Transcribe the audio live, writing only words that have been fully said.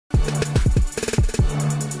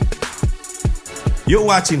You're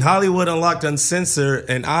watching Hollywood Unlocked UNCENSORED,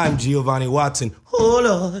 and I'm Giovanni Watson. Oh,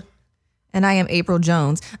 Lord. And I am Apryl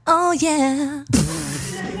Jones. Oh, yeah.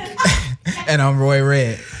 And I'm Roy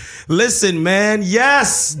Red. Listen, man,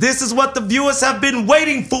 yes, this is what the viewers have been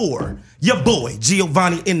waiting for. Your boy,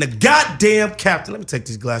 Giovanni, in the goddamn captain. Let me take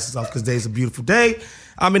these glasses off because today's a beautiful day.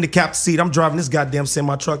 I'm in the captain seat. I'm driving this goddamn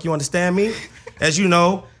semi-truck. You understand me? As you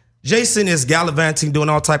know, Jason is gallivanting, doing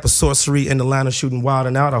all type of sorcery in Atlanta, shooting wild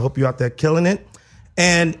and out. I hope you're out there killing it.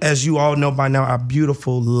 And as you all know by now, our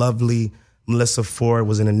beautiful, lovely Melyssa Ford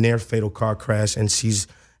was in a near-fatal car crash, and she's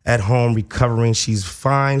at home recovering. She's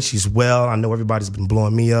fine. She's well. I know everybody's been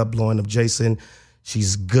blowing me up, blowing up Jason.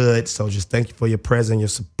 She's good. So just thank you for your presence and your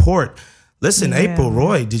support. Listen, Apryl,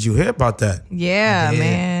 Roy, did you hear about that? Yeah,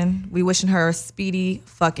 man. We wishing her a speedy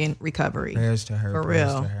fucking recovery. Prayers to her. For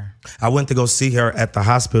prayers real. To her. I went to go see her at the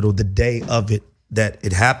hospital the day of it, that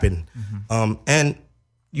it happened. And,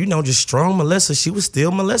 you know, just strong Melyssa. She was still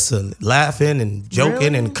Melyssa, laughing and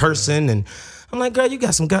joking and cursing. And I'm like, girl, you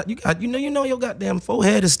know your goddamn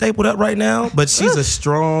forehead is stapled up right now. But she's a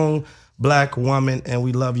strong Black woman, and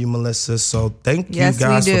we love you, Melyssa. So thank you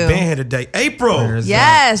guys for being here today. Apryl.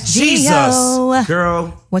 Yes, Jesus. Gio.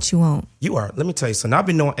 Girl. What you want? You are. Let me tell you something. I've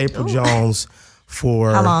been knowing Apryl Jones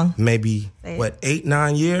for how long? Maybe,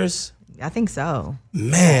 8-9 years? I think so.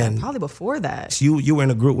 Man. Probably before that. You were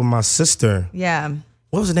in a group with my sister. Yeah.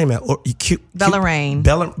 What was the name of it? Bella Rain.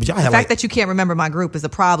 But y'all had the fact that you can't remember my group is a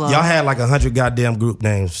problem. Y'all had like 100 goddamn group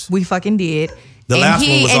names. We fucking did. The and last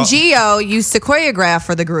one was Gio used to choreograph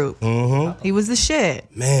for the group. He was the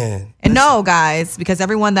shit. Man. And no, guys, because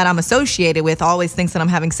everyone that I'm associated with always thinks that I'm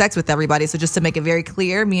having sex with everybody. So just to make it very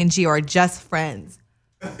clear, me and Gio are just friends.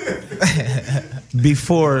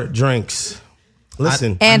 Before drinks.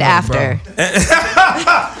 Listen. And after.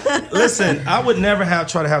 Listen, I would never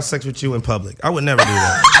try to have sex with you in public. I would never do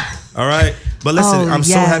that. All right? But listen, I'm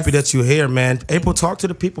so happy that you're here, man. Apryl, talk to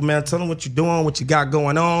the people, man. Tell them what you're doing, what you got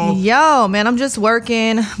going on. Yo, man, I'm just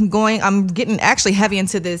working. I'm getting actually heavy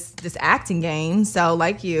into this acting game. So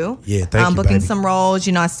like you. Yeah, thank you, I'm booking baby. some roles.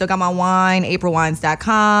 You know, I still got my wine,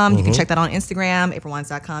 aprylwines.com. You can check that on Instagram,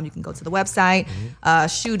 aprylwines.com. You can go to the website.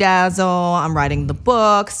 Shoe Dazzle. I'm writing the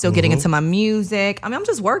book, still getting into my music. I mean, I'm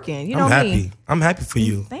just working. You know I'm me. happy. I'm happy for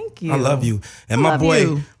you. Thank you. I love you. And my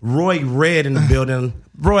boy, Roy Red in the building.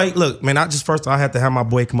 Roy, look, man, I had to have my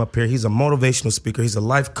boy come up here. He's a motivational speaker. He's a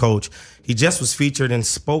life coach. He just was featured and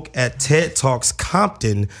spoke at TED Talks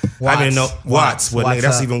Compton. I didn't know Watts. Well, nigga,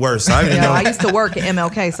 that's even worse. I used to work at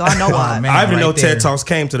MLK, so I know why. I didn't know TED Talks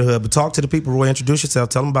came to the hood. But talk to the people, Roy. Introduce yourself.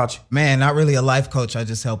 Tell them about you. Man, not really a life coach. I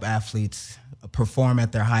just help athletes perform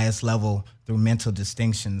at their highest level through mental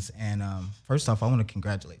distinctions. And first off, I want to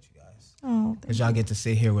congratulate you. Because y'all get to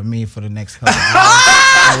sit here with me for the next couple of hours.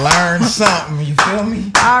 I learned something, you feel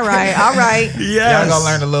me? All right. Yes. Y'all gonna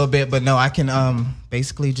learn a little bit, but no, I can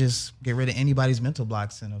basically just get rid of anybody's mental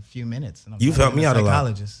blocks in a few minutes. And You've helped me out a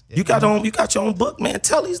lot. Yeah. You got your own book, man.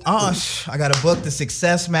 Tell these. I got a book, The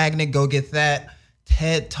Success Magnet. Go get that.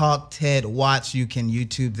 TED Talk, TED Watch. You can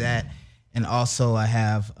YouTube that. And also I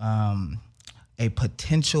have a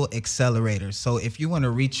potential accelerator. So if you want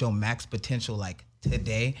to reach your max potential like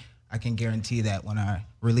today, I can guarantee that when I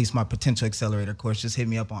release my potential accelerator course, just hit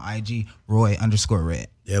me up on IG, Roy_Red.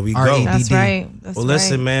 There we go. R-A-D-D. That's right.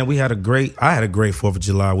 Listen, man, I had a great 4th of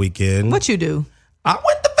July weekend. What you do? I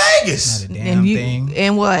went to Vegas. Not a damn thing.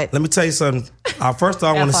 And what? Let me tell you something. First of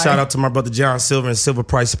all, I want to shout out to my brother John Silver and Silver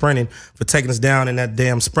Price Sprinting for taking us down in that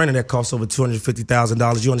damn sprinter that cost over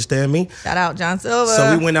 $250,000. You understand me? Shout out John Silver.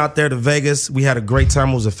 So we went out there to Vegas. We had a great time.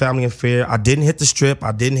 It was a family affair. I didn't hit the strip.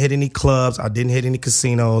 I didn't hit any clubs. I didn't hit any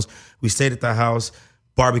casinos. We stayed at the house,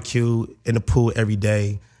 barbecue in the pool every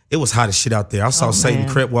day. It was hot as shit out there. I saw Satan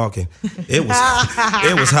crip walking. It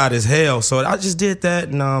was hot as hell. So I just did that,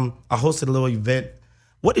 and I hosted a little event.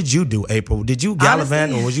 What did you do, Apryl? Did you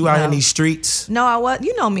gallivant, or was you out in these streets? No, I was.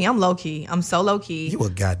 You know me. I'm low key. I'm so low key. You a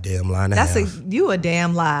goddamn lie. You a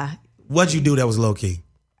damn lie. What'd you do that was low key?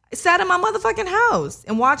 I sat in my motherfucking house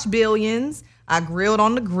and watched Billions. I grilled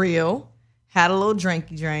on the grill, had a little drink,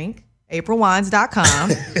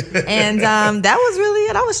 aprylwines.com. And that was really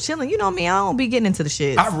it. I was chilling. You know me, I don't be getting into the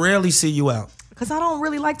shit. I rarely see you out. Because I don't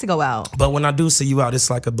really like to go out. But when I do see you out, it's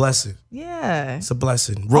like a blessing. Yeah. It's a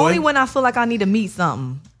blessing. Roy? Only when I feel like I need to meet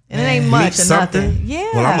something. And it ain't much or nothing. Yeah.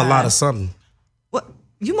 Well, I'm a lot of something. What?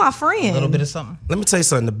 You my friend. A little bit of something. Let me tell you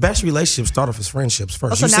something. The best relationships start off as friendships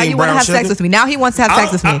first. Oh, so now you want to have sex with me. Now he wants to have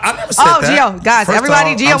sex with me. I never said that. Gio, guys, First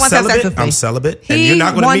everybody, off, Gio wants to have sex with me. I'm celibate. He and you're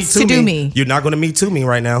not going wants to do me. You're not going to meet to me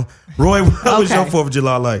right now. Roy, what was your 4th of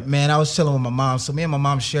July like? Man, I was chilling with my mom. So me and my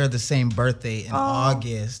mom shared the same birthday in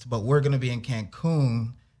August, but we're going to be in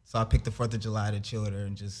Cancun So I picked the 4th of July to chill with her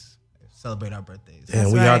and just celebrate our birthdays.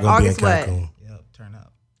 And we are going to be in August what? Cancun. Yep, turn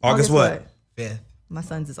up. August what? 5th. My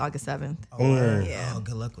son's is August 7th. Yeah. Oh,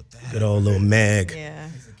 good luck with that. Good old little Meg. Yeah.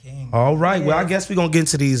 He's a king. All right. Well, I guess we're going to get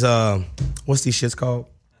into these, what's these shits called?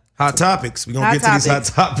 Hot topics. We're going to get to these hot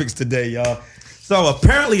topics today, y'all. So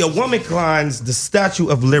apparently a woman climbs the Statue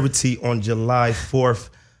of Liberty on July 4th.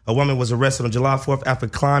 A woman was arrested on July 4th after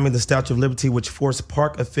climbing the Statue of Liberty, which forced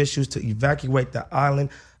park officials to evacuate the island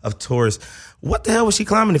of tourists. What the hell was she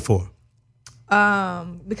climbing it for?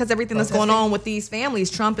 Because everything that's going on with these families,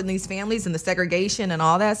 Trump and these families and the segregation and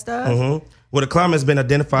all that stuff. Mm-hmm. Well, the climber has been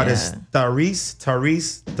identified as Therese. Well,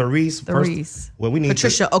 we need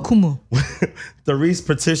Patricia Okumu. Therese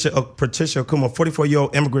Patricia Okumu,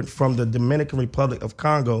 44-year-old immigrant from the Dominican Republic of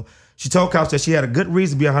Congo. She told cops that she had a good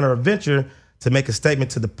reason behind her adventure to make a statement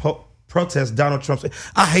to the protest Donald Trump.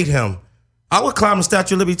 I hate him. I would climb the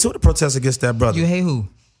Statue of Liberty too to protest against that brother. You hate who?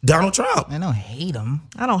 Donald Trump. I don't hate him.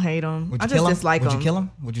 I don't hate him. Would I you just kill him? dislike him. Would you kill him?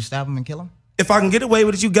 Would you stab him and kill him? If I can get away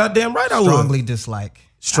with it, you goddamn right I would. Strongly dislike.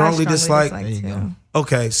 Strongly dislike. There you go.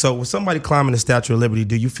 Okay, so with somebody climbing the Statue of Liberty,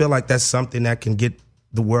 do you feel like that's something that can get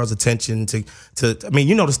the world's attention to I mean,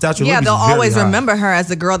 you know, the Statue of Liberty Yeah, they'll is very always high. remember her as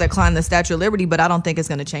the girl that climbed the Statue of Liberty, but I don't think it's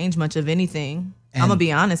going to change much of anything. I'm going to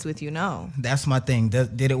be honest with you, no. That's my thing.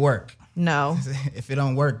 Did it work? No. If it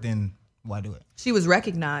don't work, then why do it? She was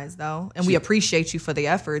recognized, though, and we appreciate you for the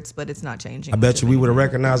efforts, but it's not changing. I bet you we would have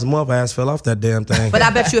recognized him. Her ass fell off that damn thing. But I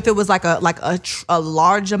bet you if it was like a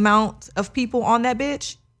large amount of people on that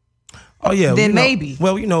bitch, oh yeah, then you know, maybe.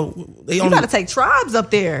 Well, you know, they you only got to take tribes up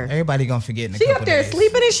there. Everybody gonna forget in a She couple up there days.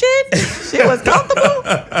 sleeping and shit. She was comfortable.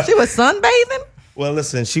 She was sunbathing. Well,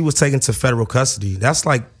 listen, she was taken to federal custody. That's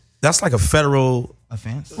like a federal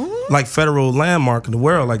Offense? like federal landmark in the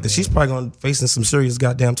world. Like that, she's probably gonna facing some serious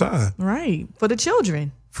goddamn time. Right. For the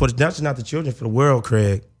children. For the, that's not the children, for the world,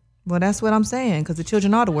 Craig. Well, that's what I'm saying, because the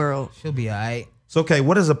children are the world. She'll be all right. So, okay,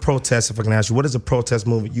 what is a protest? If I can ask you, what is a protest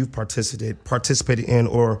movement you've participated in,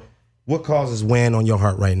 or what causes weighing on your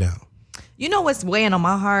heart right now? You know what's weighing on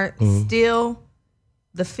my heart? Still,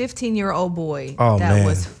 the 15-year-old boy that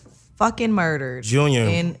was fucking murdered. Junior,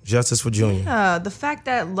 And justice for Junior. the fact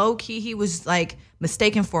that low-key he was like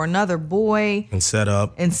mistaken for another boy And set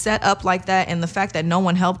up. like that, and the fact that no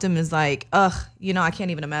one helped him is like, I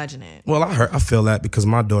can't even imagine it. Well, I feel that because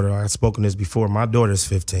my daughter, I've spoken this before, my daughter is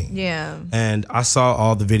 15. Yeah. And I saw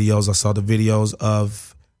all the videos. I saw the videos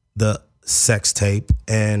of the sex tape.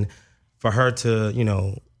 And for her to, you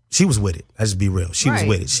know, she was with it. Let's just be real. She was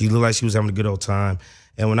with it. She looked like she was having a good old time.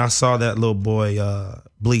 And when I saw that little boy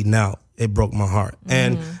bleeding out, it broke my heart.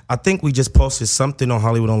 And I think we just posted something on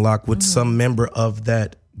Hollywood Unlocked with some member of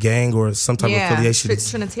that gang or some type of affiliation.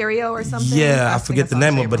 Trinitario or something? Yeah, I forget the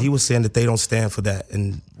name of it, but he was saying that they don't stand for that.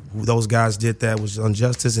 And those guys did that was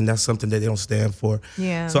injustice, and that's something that they don't stand for.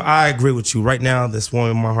 Yeah. So I agree with you. Right now, this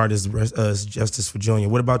one in my heart is justice for Junior.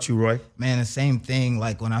 What about you, Roy? Man, the same thing.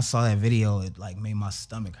 Like when I saw that video, it like made my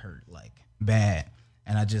stomach hurt like bad.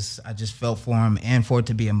 And I just felt for him, and for it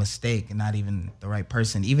to be a mistake and not even the right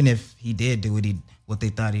person. Even if he did do what they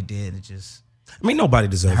thought he did, it just I mean, nobody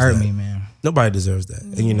deserves hurt that. me, man. Nobody deserves that.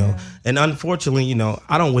 And, you know, and unfortunately, you know,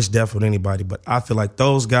 I don't wish death on anybody, but I feel like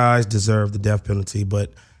those guys deserve the death penalty.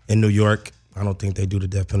 But in New York, I don't think they do the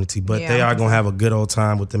death penalty, but they are going to have a good old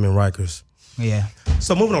time with them in Rikers. Yeah.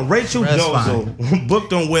 So moving on, Rachel That's Dolezal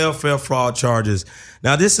booked on welfare fraud charges.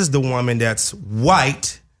 Now, this is the woman that's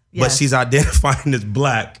white, but she's identifying as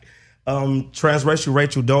black. Transracial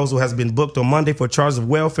Rachel Dolezal has been booked on Monday for charges of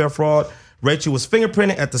welfare fraud. Rachel was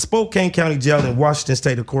fingerprinted at the Spokane County Jail in Washington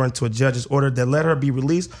State, according to a judge's order that let her be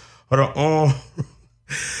released on her own.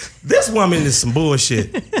 This woman is some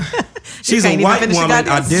bullshit. She's a white woman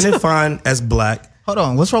identifying as black. Hold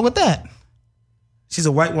on, what's wrong with that? She's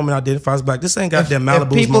a white woman identifies as black. This ain't goddamn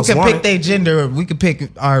Malibu's If people most can wanted. pick their gender, we could pick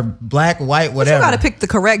our black, white, whatever. You got to pick the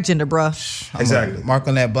correct gender, bruh. Exactly. Mark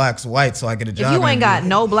on that black's white so I get a job. If you ain't got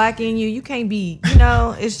no black in you, you can't be, you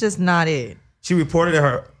know, it's just not it. She reported that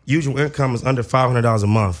her usual income is under $500 a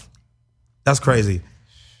month. That's crazy.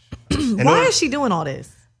 And Why is she doing all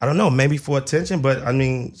this? I don't know, maybe for attention, but I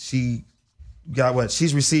mean, she got what?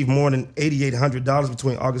 She's received more than $8,800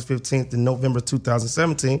 between August 15th and November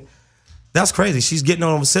 2017. That's crazy. She's getting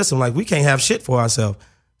on the system like we can't have shit for ourselves.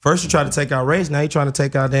 First you try to take our race, now you trying to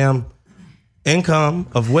take our damn income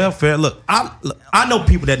of welfare. Look, I know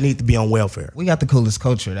people that need to be on welfare. We got the coolest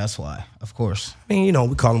culture, that's why, of course. I mean, you know,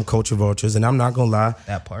 we call them culture vultures, and I'm not gonna lie.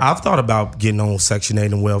 That part. I've thought about getting on Section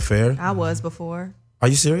 8 and welfare. I was before. Are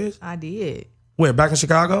you serious? I did. Where, back in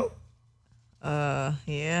Chicago? Yeah,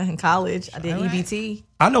 in college. I did EBT.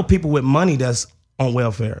 I know people with money that's on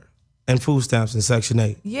welfare. and food stamps and Section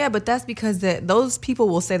 8. Yeah, but that's because those people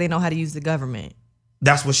will say they know how to use the government.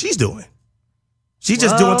 That's what she's doing. She's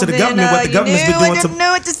just doing to the government what the government's been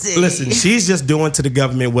doing to. Listen, she's just doing to the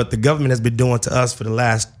government what the government has been doing to us for the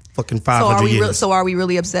last fucking 500 years. So are we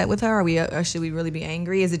really upset with her? Or should we really be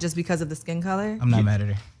angry? Is it just because of the skin color? I'm not mad at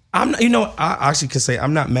her. I actually could say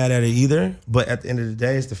I'm not mad at her either. But at the end of the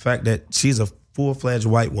day, it's the fact that she's a full-fledged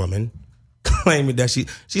white woman claiming that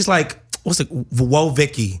she's like, what's it, Whoa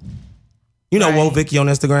Vicky. You know Whoa Vicky on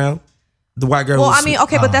Instagram? The white girl. Well, I mean,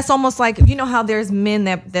 okay, but that's almost like, you know how there's men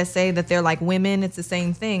that say that they're like women. It's the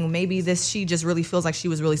same thing. Maybe she just really feels like she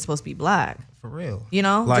was really supposed to be black. For real. You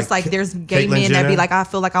know, like, just like there's gay men that be like, I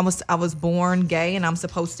feel like I was born gay and I'm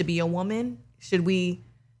supposed to be a woman. Should we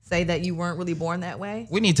say that you weren't really born that way?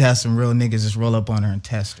 We need to have some real niggas just roll up on her and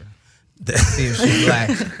test her. See if she's black.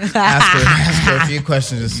 ask her a few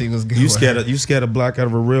questions to see what's good. You scared a black out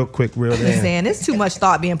of a real quick, real damn. I'm saying it's too much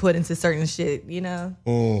thought being put into certain shit, you know?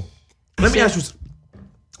 Let me ask you,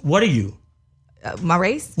 what are you? My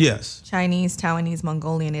race? Yes. Chinese, Taiwanese,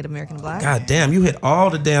 Mongolian, Native American, Black. God damn, you hit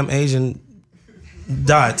all the damn Asian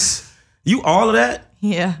dots. You all of that?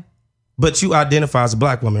 Yeah. But you identify as a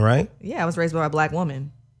black woman, right? Yeah, I was raised by a black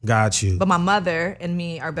woman. Got you. But my mother and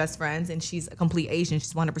me are best friends, and she's a complete Asian.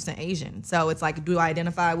 She's 100% Asian. So it's like, do I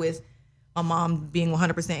identify with my mom being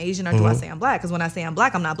 100% Asian, or do I say I'm black? Because when I say I'm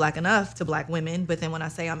black, I'm not black enough to black women. But then when I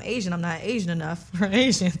say I'm Asian, I'm not Asian enough for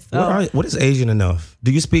Asians. So. What is Asian enough?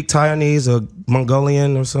 Do you speak Taiwanese or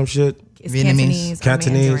Mongolian or some shit? It's Vietnamese?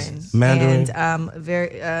 Cantonese, Mandarin. And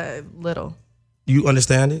very little. You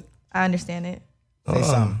understand it? I understand it. Say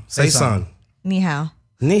something. Say something. Ni hao.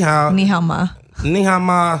 Ni hao. Ni hao ma. Ni hao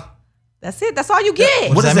ma. That's it. That's all you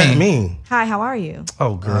get. What does that mean? Hi, how are you?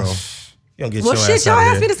 Oh, girl. You don't get Well, your shit, ass y'all out of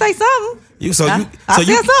asked me here. to say something. I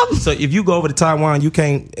said something. So if you go over to Taiwan, you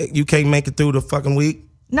can't make it through the fucking week?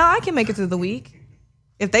 No, I can make it through the week.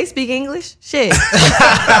 If they speak English, shit.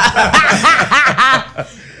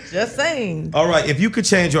 Just saying. All right, if you could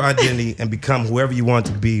change your identity and become whoever you want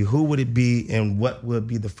to be, who would it be and what would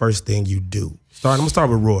be the first thing you do? I'm going to start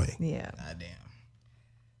with Roy. Yeah. God damn.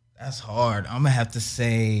 That's hard. I'm going to have to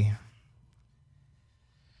say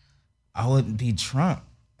I would be Trump.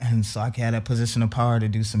 And so I can have that position of power to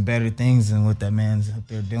do some better things than what that man's up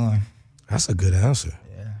there doing. That's a good answer.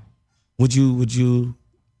 Yeah.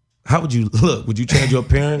 How would you look? Would you change your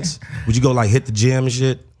appearance? Would you go like hit the gym and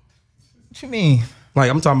shit? What you mean? Like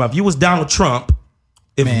I'm talking about if you was Donald Trump,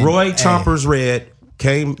 if Roy Chompers Red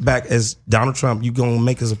came back as Donald Trump, you gonna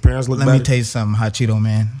make his appearance look better? Let me tell you something, Hot Cheeto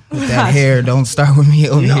man. With that hair, don't start with me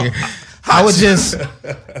over here. I would just,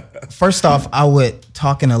 first off, I would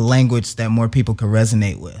talk in a language that more people could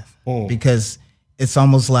resonate with. Because it's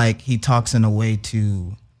almost like he talks in a way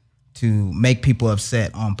to make people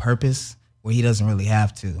upset on purpose where he doesn't really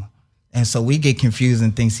have to. And so we get confused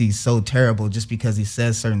and thinks he's so terrible just because he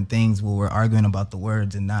says certain things where we're arguing about the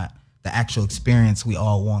words and not the actual experience we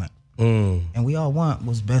all want. And we all want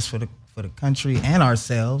what's best for the country and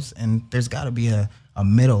ourselves. And there's got to be a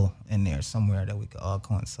middle in there somewhere that we could all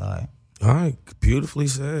coincide. All right, beautifully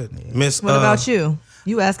said. Yeah. Miss, what about you?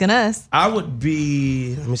 You asking us? I would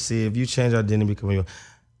be, let me see, if you change identity, become you.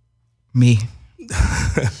 Me.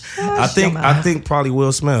 I think probably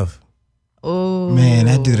Will Smith. Oh man,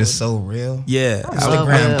 that dude is so real. Yeah,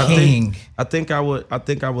 Instagram king. I think I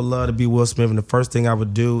would love to be Will Smith, and the first thing I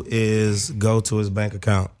would do is go to his bank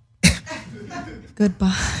account.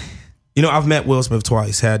 Goodbye. You know, I've met Will Smith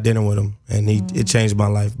twice, had dinner with him, and it changed my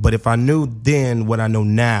life. But if I knew then what I know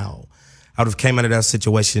now, I would have came out of that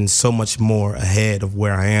situation so much more ahead of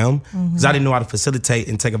where I am, because I didn't know how to facilitate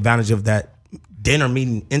and take advantage of that dinner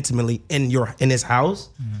meeting intimately in his house.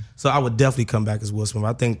 So I would definitely come back as Will Smith.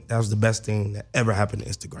 I think that was the best thing that ever happened to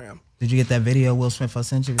Instagram. Did you get that video Will Smith I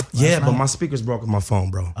sent you? Yeah, but my speakers broke on my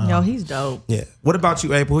phone, bro. Yo, he's dope. Yeah. What about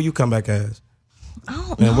you, April? Who you come back as? I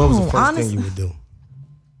don't And know. what was the first Honestly, thing you would do?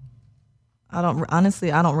 I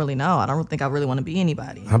don't really know. I don't think I really want to be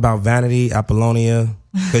anybody. How about Vanity, Apollonia?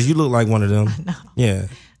 Because you look like one of them. No. Yeah.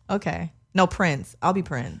 Okay. No, Prince. I'll be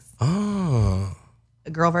Prince. Oh.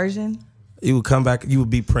 A girl version? You would come back. You would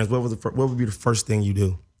be Prince. What would be the first thing you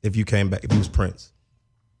do if you came back? If you was Prince?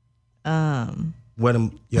 Wear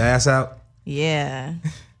your ass out. Yeah.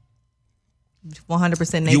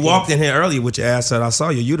 100% naked. You walked in here earlier with your ass out. I saw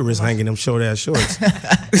your uterus hanging them short ass shorts.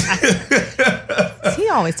 He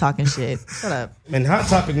always talking shit. Shut up. And hot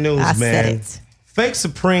topic news, I man. said it. Fake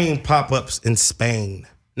Supreme pop-ups in Spain.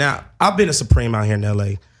 Now, I've been to Supreme out here in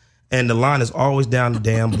LA, and the line is always down the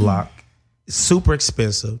damn block. It's super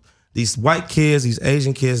expensive. These white kids, these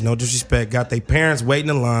Asian kids, no disrespect, got their parents waiting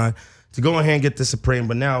in line to go ahead and get the Supreme.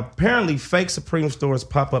 But now, apparently, fake Supreme stores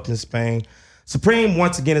pop up in Spain. Supreme,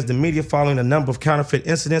 once again, is the media following a number of counterfeit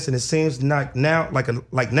incidents, and it seems like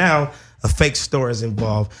now a fake store is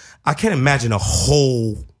involved. I can't imagine a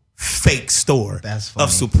whole fake store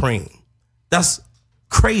of Supreme. That's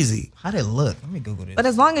crazy. How'd it look? Let me Google this. But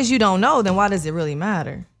as long as you don't know, then why does it really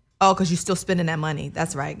matter? Oh, because you're still spending that money.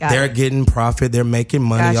 That's right. They're getting profit. They're making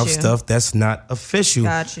money off stuff that's not official.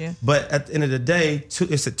 Got you. But at the end of the day,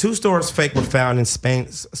 two stores fake were found in Spain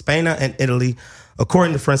and Italy.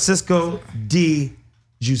 According to Francisco Di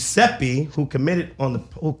Giuseppe, who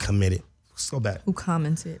commented?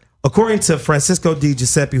 According to Francisco Di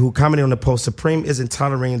Giuseppe, who commented on the post, Supreme isn't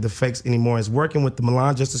tolerating the fakes anymore. It's working with the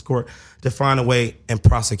Milan Justice Court to find a way and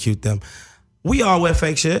prosecute them. We all wear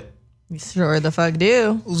fake shit. You sure the fuck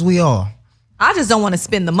do. Who's we all? I just don't want to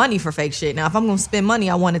spend the money for fake shit. Now, if I'm going to spend money,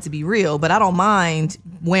 I want it to be real. But I don't mind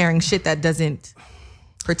wearing shit that doesn't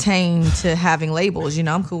pertain to having labels. You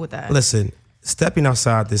know, I'm cool with that. Listen, stepping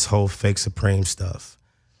outside this whole fake Supreme stuff,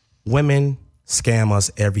 women scam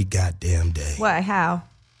us every goddamn day. What? How?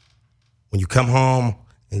 When you come home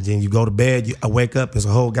and then you go to bed, I wake up, there's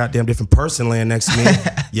a whole goddamn different person laying next to me.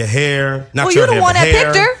 Your hair, not your hair, you the one that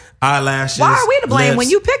hair, picked her? Eyelashes. Why are we to blame lips. when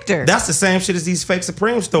you picked her? That's the same shit as these fake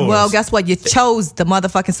Supreme stores. Well, guess what? You chose the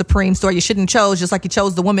motherfucking Supreme store. You shouldn't chose just like you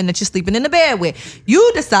chose the woman that you're sleeping in the bed with.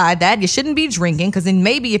 You decide that you shouldn't be drinking because then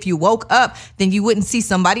maybe if you woke up, then you wouldn't see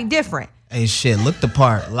somebody different. Hey, shit, looked the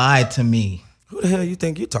part, lied to me. Who the hell you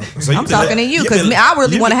think you're talking? So I'm talking to you because I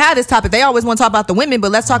really want to have this topic. They always want to talk about the women,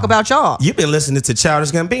 but let's talk about y'all. You've been listening to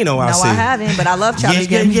Childish Gambino, I see. No, I haven't, but I love Childish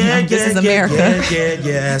Gambino. This is America.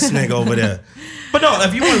 Yeah, ass nigga over there. But no,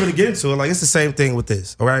 if you want to really get into it, like it's the same thing with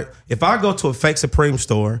this, all right? If I go to a fake Supreme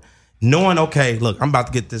store, knowing, okay, look, I'm about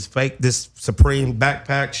to get this Supreme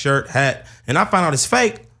backpack, shirt, hat, and I find out it's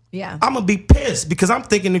fake, yeah, I'm going to be pissed because I'm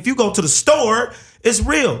thinking if you go to the store, it's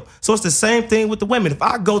real. So it's the same thing with the women. If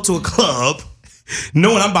I go to a club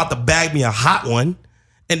knowing I'm about to bag me a hot one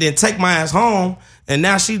and then take my ass home and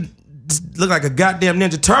now she look like a goddamn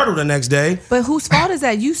Ninja Turtle the next day. But whose fault is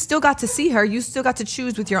that? You still got to see her. You still got to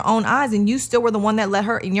choose with your own eyes, and you still were the one that let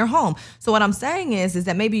her in your home. So what I'm saying is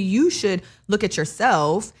that maybe you should look at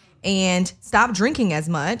yourself and stop drinking as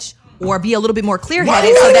much or be a little bit more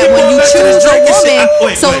clear-headed so that when you choose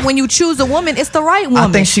a woman, when you choose a woman, it's the right woman.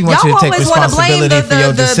 I think she wants you to take responsibility for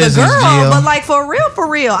your decisions, the girl, Gio. but like for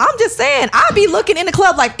real, I'm just saying, I be looking in the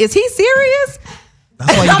club like, is he serious?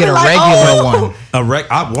 That's why you get a regular one.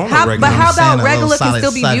 I want a regular. But how about regular can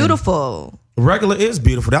still be beautiful? Regular is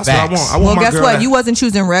beautiful. That's what I want. Well, guess what? You wasn't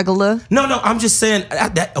choosing regular. No. I'm just saying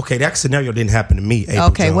that scenario didn't happen to me. April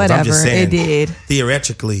okay, Jones. whatever. I'm just saying, it did.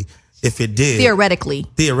 Theoretically, if it did.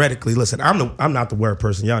 Theoretically, listen. I'm not the word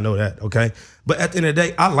person. Y'all know that, okay? But at the end of the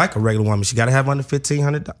day, I like a regular woman. She got to have under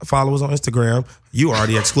 1,500 followers on Instagram. You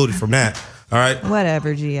already excluded from that. All right.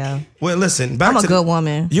 Whatever, Gio. Well, listen. I'm a good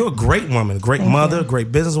woman. You're a great woman, great mother,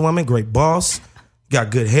 great businesswoman, great boss. You got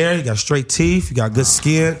good hair. You got straight teeth. You got good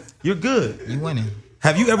skin. You're good. You winning.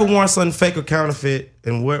 Have you ever worn something fake or counterfeit,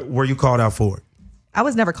 and were you called out for it? I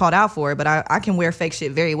was never called out for it, but I can wear fake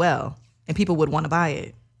shit very well, and people would want to buy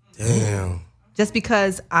it. Damn. Just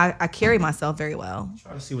because I carry myself very well.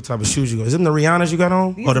 Try to see what type of shoes you got. Is them the Rihannas you got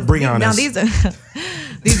on, or the Briannas? Now these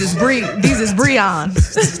is Breon.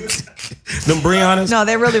 Them Briannas? No,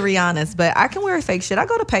 they're really Rihannas, but I can wear fake shit. I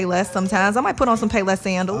go to Payless sometimes. I might put on some Payless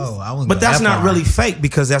sandals. But that's not really fake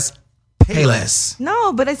because that's Payless.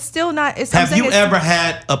 No, but it's still not. Have you ever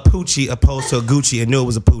had a Poochie opposed to a Gucci and knew it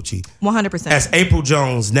was a Poochie? 100%. As Apryl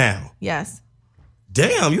Jones now. Yes.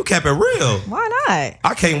 Damn, you kept it real. Why not?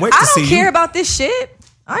 I can't wait to see you. I don't care about this shit.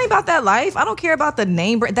 I ain't about that life. I don't care about the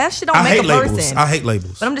name brand. That shit don't make a person. I hate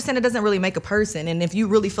labels. But I'm just saying it doesn't really make a person. And if you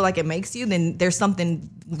really feel like it makes you, then there's something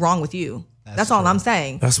wrong with you. That's all I'm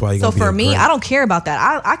saying. That's why you. So for me, I don't care about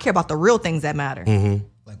that. I care about the real things that matter. Mm-hmm.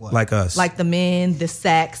 Like what? Like us. Like the men, the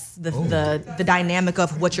sex, the dynamic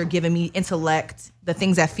of what you're giving me, intellect, the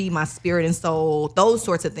things that feed my spirit and soul, those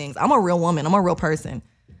sorts of things. I'm a real woman. I'm a real person.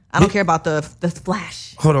 I don't care about the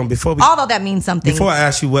flash. Hold on, although that means something. Before I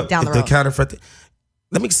ask you what down the counterfeit,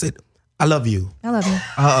 let me say, I love you. I love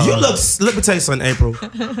you. You look. Let me tell you something, April.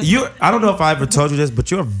 I don't know if I ever told you this,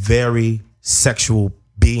 but you're a very sexual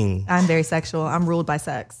being. I'm very sexual. I'm ruled by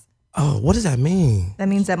sex. Oh, what does that mean? That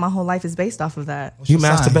means that my whole life is based off of that. You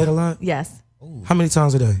masturbate a lot? Yes. Ooh. How many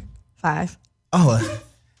times a day? 5. Oh,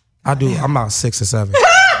 I do. I'm about 6 or 7.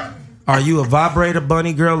 Are you a vibrator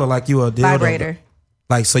bunny girl or like you a dildo? Vibrator.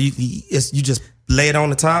 Like, so you just lay it on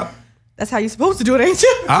the top? That's how you're supposed to do it, ain't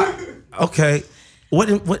you? Okay.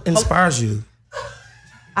 What inspires you?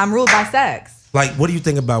 I'm ruled by sex. Like, what do you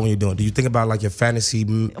think about when you're doing? Do you think about like your fantasy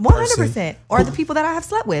 100%. Or the people that I have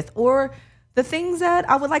slept with, or the things that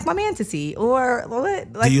I would like my man to see, or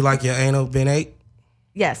what? Like, do you like your anal being ate?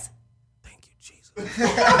 Yes. Thank you,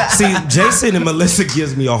 Jesus. See, Jason and Melyssa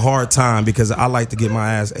gives me a hard time because I like to get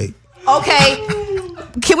my ass ate. Okay.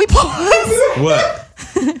 Can we pause?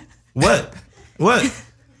 What?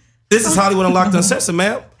 This is Hollywood Unlocked UNCENSORED,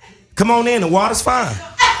 ma'am. Come on in. The water's fine.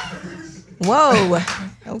 Whoa.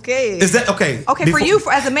 Okay. Is that okay? Okay, for you,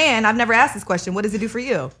 as a man, I've never asked this question. What does it do for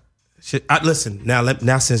you? Listen,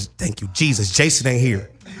 now since, thank you, Jesus, Jason ain't here.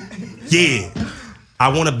 Yeah. I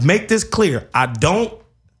want to make this clear. I don't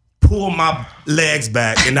pull my legs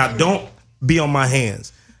back and I don't be on my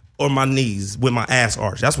hands or my knees with my ass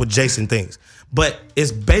arched. That's what Jason thinks. But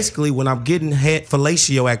it's basically when I'm getting head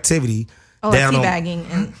fellatio activity down on,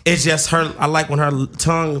 teabagging. it's just her. I like when her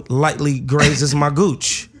tongue lightly grazes my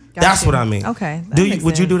gooch. That's what I mean. Okay.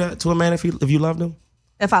 Would you do that to a man if you loved him?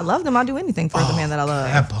 If I loved him, I'd do anything for the man that I love.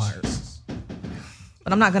 That part.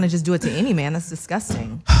 But I'm not going to just do it to any man. That's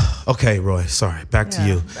disgusting. Okay, Roy. Sorry. Back to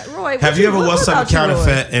you. Roy, have you ever watched something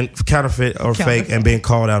counterfeit or fake and being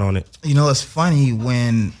called out on it? You know, it's funny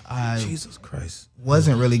when I Jesus Christ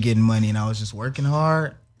wasn't really getting money and I was just working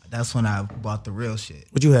hard. That's when I bought the real shit.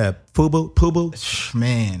 What you have? Poo-boo?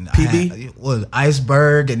 Man. PB? Was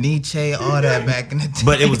Iceberg and Nietzsche, all that back in the day.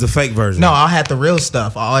 But it was the fake version. No, I had the real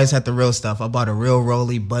stuff. I always had the real stuff. I bought a real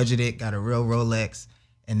Rollie, budgeted, got a real Rolex.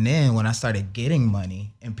 And then when I started getting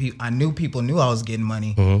money, and I knew people knew I was getting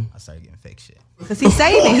money, I started getting fake shit. Because he's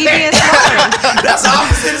saving. He being smart. That's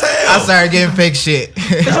opposite as hell. I started getting fake shit.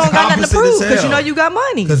 Because you don't got nothing to prove. Because you know you got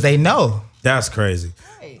money. Because they know. That's crazy.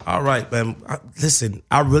 All right, man. Listen,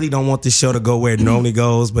 I really don't want this show to go where it normally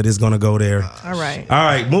goes, but it's going to go there. All right. All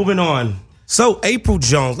right, moving on. So, Apryl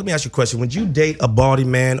Jones, let me ask you a question. Would you date a baldy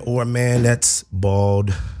man or a man that's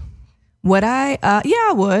bald? Would I? Yeah,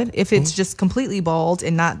 I would. If it's just completely bald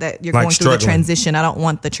and not that you're Like going through the struggling. transition. I don't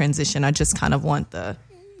want the transition. I just kind of want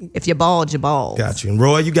if you're bald, you're bald. Got you. And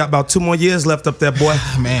Roy, you got about 2 more years left up there, boy.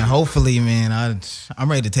 Man, hopefully, man. I'm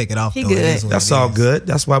ready to take it off. He though. good. It is what That's it all is. good.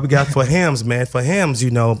 That's why we got for hams, man. For hams,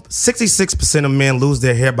 66% of men lose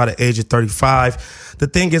their hair by the age of 35. The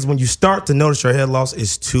thing is, when you start to notice your hair loss,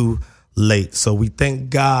 it's too late. So we thank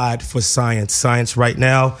God for science. Science right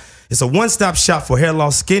now. It's a one-stop shop for hair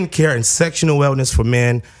loss, skincare, and sexual wellness for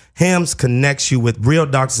men. Hams connects you with real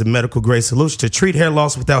doctors and medical-grade solutions to treat hair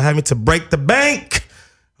loss without having to break the bank.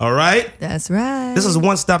 All right? That's right. This is a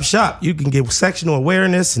one-stop shop. You can get sectional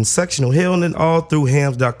awareness and sectional healing all through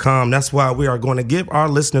hams.com. That's why we are going to give our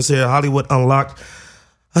listeners here at Hollywood Unlocked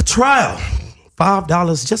a trial.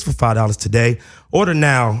 $5, just for $5 today. Order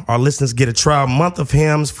now. Our listeners get a trial month of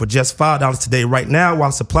hams for just $5 today right now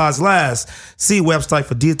while supplies last. See website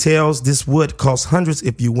for details. This would cost hundreds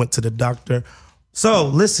if you went to the doctor. So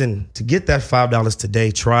listen, to get that $5 today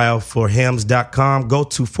trial for hams.com, go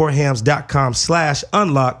to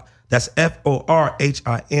forhams.com/unlocked. That's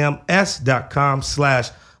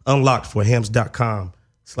FORHIMS.com/unlocked for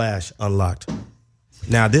hams.com/unlocked.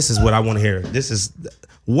 Now, this is what I want to hear. This is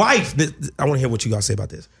wife. I want to hear what you guys say about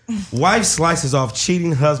this. Wife slices off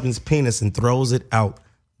cheating husband's penis and throws it out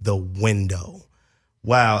the window.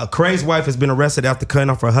 Wow. A crazed wife has been arrested after cutting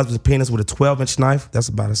off her husband's penis with a 12-inch knife. That's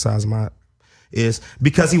about the size of mine. Is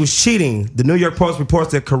because he was cheating. The New York Post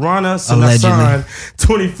reports that Karana Sanasan,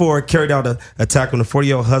 24, carried out an attack on the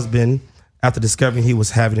 40-year-old husband after discovering he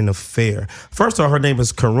was having an affair. First of all, her name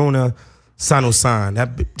is Karuna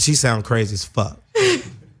Sanusan. She sounds crazy as fuck.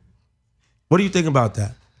 What do you think about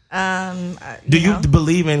that? Do you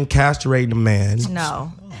believe in castrating a man?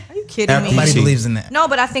 No. Are you kidding me? Nobody believes in that. No,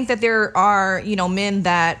 but I think that there are, men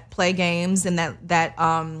that play games and that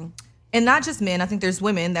and not just men. I think there's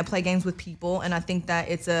women that play games with people, and I think that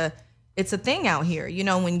it's a thing out here.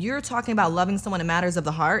 When you're talking about loving someone in matters of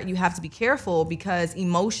the heart, you have to be careful because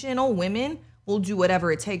emotional women will do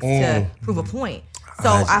whatever it takes to prove a point. So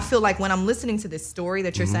I feel like when I'm listening to this story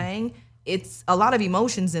that you're saying, it's a lot of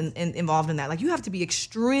emotions involved in that. Like, you have to be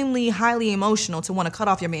extremely highly emotional to want to cut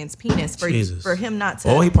off your man's penis for him not to.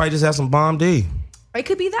 Oh, he probably just had some bomb D. It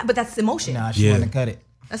could be that, but that's emotion. Nah, she wouldn't cut it.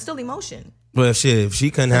 That's still emotion. Well, if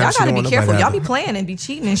she couldn't have Y'all it, she gotta don't be want careful. nobody to Y'all have be playing and be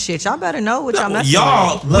cheating and shit. Y'all better know what y'all it. messing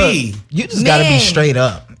Y'all, with. You just gotta be straight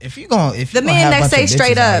up. If you The men that say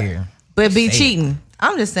straight up, but be cheating.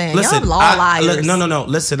 I'm just saying, y'all liars. No.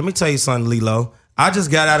 Listen, let me tell you something, Lilo. I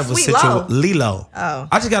just got out of a situation. Lilo. Oh.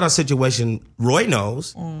 I just got out of a situation. Roy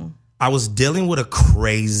knows. I was dealing with a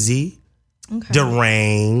crazy,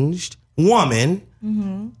 deranged woman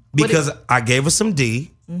because I gave her some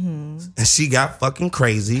D, and she got fucking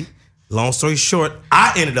crazy. Long story short,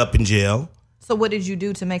 I ended up in jail. So what did you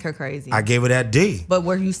do to make her crazy? I gave her that D. But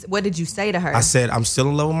what did you say to her? I said, I'm still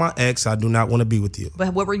in love with my ex. I do not want to be with you.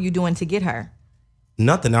 But what were you doing to get her?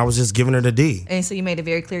 Nothing. I was just giving her the D. And so you made it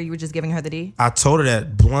very clear you were just giving her the D? I told her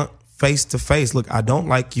that blunt, face to face. Look, I don't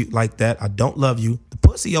like you like that. I don't love you. The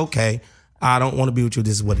pussy, okay. I don't want to be with you.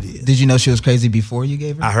 This is what it is. Did you know she was crazy before you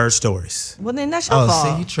gave her? I heard stories. Well, then that's your fault.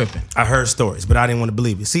 See, you tripping. I heard stories, but I didn't want to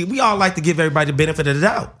believe it. See, we all like to give everybody the benefit of the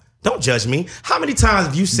doubt. Don't judge me. How many times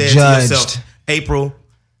have you said to yourself, April,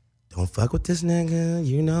 don't fuck with this nigga,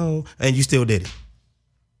 you know, and you still did it?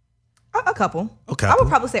 A couple. Okay. I would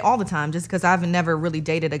probably say all the time, just because I've never really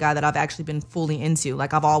dated a guy that I've actually been fully into.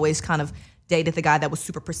 Like, I've always kind of dated the guy that was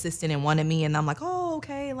super persistent and wanted me, and I'm like, oh,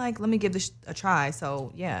 okay, like, let me give this a try.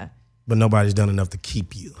 So, yeah. But nobody's done enough to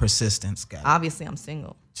keep you. Persistence, guy. Obviously, I'm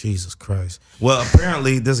single. Jesus Christ. Well,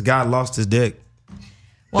 apparently, this guy lost his dick.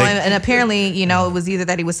 Well, and apparently, you know, it was either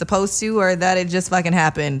that he was supposed to or that it just fucking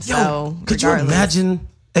happened. Yo, so, could you imagine,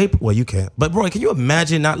 April? Well, you can't. But, Roy, can you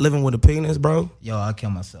imagine not living with a penis, bro? Yo, I'll kill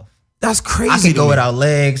myself. That's crazy. I can go without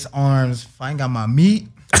legs, arms. If I ain't got my meat.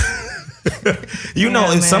 You know,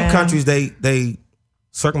 in some countries, they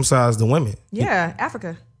circumcise the women. Yeah,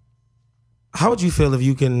 Africa. How would you feel if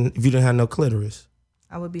you didn't have no clitoris?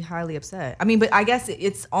 I would be highly upset. I mean, but I guess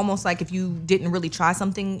it's almost like if you didn't really try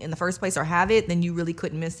something in the first place or have it, then you really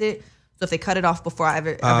couldn't miss it. So if they cut it off before I ever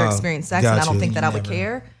experienced sex, then I don't think that I would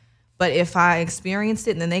care. But if I experienced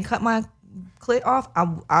it and then they cut my clit off,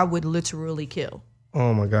 I would literally kill.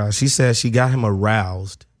 Oh my gosh. She said she got him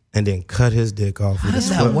aroused and then cut his dick off. How does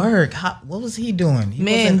that work? What was he doing?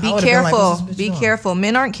 Men, be careful. Be careful.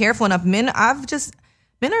 Men aren't careful enough. Men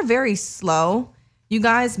are very slow. You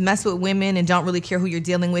guys mess with women and don't really care who you're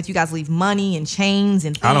dealing with. You guys leave money and chains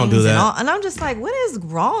and things. I don't do that. And I'm just like, what is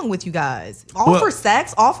wrong with you guys? All for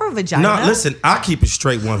sex? All for vagina? No, listen, I keep it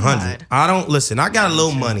straight 100. I don't, listen, I got a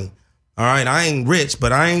little money. All right, I ain't rich,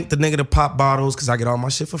 but I ain't the nigga to pop bottles because I get all my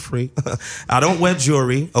shit for free. I don't wear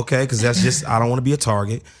jewelry, okay, because that's just, I don't want to be a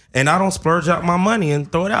target. And I don't splurge out my money and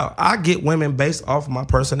throw it out. I get women based off of my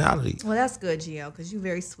personality. Well, that's good, Gio, because you're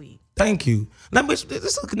very sweet. Thank you. This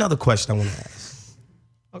is another question I want to ask.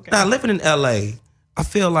 Okay. Now, living in LA, I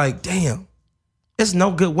feel like, damn, there's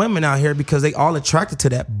no good women out here because they all attracted to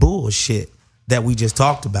that bullshit that we just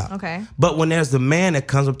talked about. Okay. But when there's the man that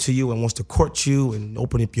comes up to you and wants to court you and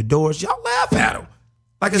open up your doors, y'all laugh at him.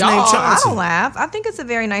 Like his name Chauncey. I don't laugh. I think it's a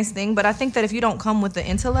very nice thing, but I think that if you don't come with the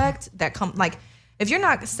intellect that if you're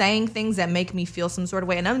not saying things that make me feel some sort of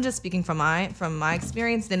way, and I'm just speaking from my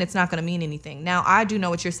experience, then it's not going to mean anything. Now, I do know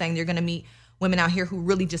what you're saying. You're going to meet women out here who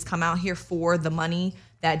really just come out here for the money,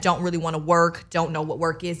 that don't really want to work, don't know what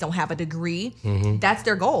work is, don't have a degree. Mm-hmm. That's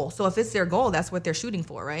their goal. So if it's their goal, that's what they're shooting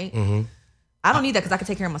for, right? Mm-hmm. I don't need that because I can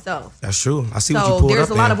take care of myself. That's true. I see what you pulled up. So there's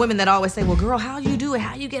a lot of women that always say, well, girl, how you do it?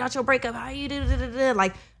 How you get out your breakup? How you do it?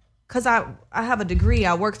 Like, because I have a degree.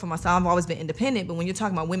 I work for myself. I've always been independent. But when you're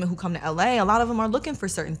talking about women who come to LA, a lot of them are looking for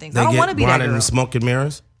certain things. I don't want to be that girl. And smoke and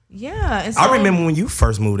mirrors? Yeah. And so, I remember when you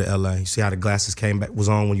first moved to LA. See how the glasses was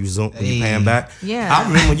on when you pan back? Yeah. I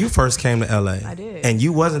remember when you first came to LA. I did. And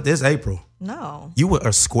you wasn't this April. No. You were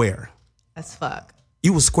a square. As fuck.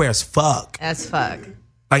 You was square as fuck. As fuck.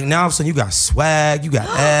 Like now all of a sudden you got swag, you got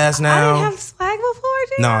ass now. I didn't have swag before,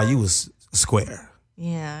 dude. Nah, you was square.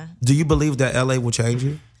 Yeah. Do you believe that LA will change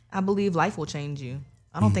you? I believe life will change you.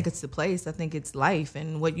 I don't think it's the place. I think it's life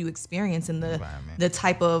and what you experience and the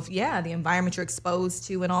type of, the environment you're exposed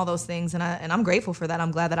to and all those things. And I'm grateful for that.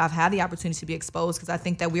 I'm glad that I've had the opportunity to be exposed because I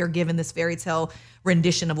think that we are given this fairy tale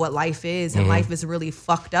rendition of what life is, and life is really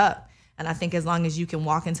fucked up. And I think as long as you can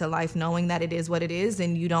walk into life knowing that it is what it is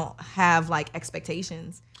and you don't have like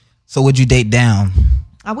expectations. So would you date down?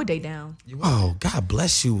 I would date down. Oh, God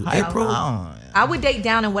bless you, April. I would date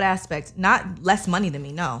down in what aspect? Not less money than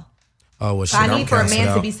me, no. Oh, well, shit, I need for a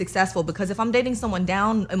man to be successful because if I'm dating someone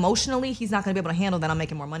down emotionally, he's not going to be able to handle that I'm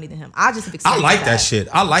making more money than him. I just have experienced I like that shit.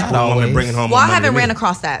 I like when a woman bringing home more money. Well, I haven't ran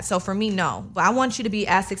across that. So for me, no. But I want you to be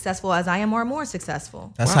as successful as I am or more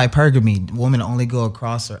successful. That's hypergamy. Women only go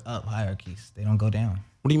across or up hierarchies. They don't go down.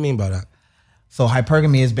 What do you mean by that? So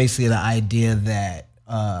hypergamy is basically the idea that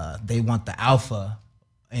they want the alpha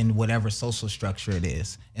in whatever social structure it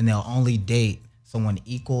is. And they'll only date someone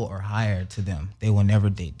equal or higher to them. They will never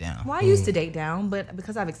date down. Well, I used to date down, but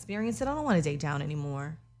because I've experienced it, I don't want to date down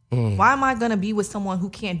anymore. Why am I going to be with someone who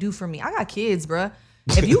can't do for me? I got kids, bruh.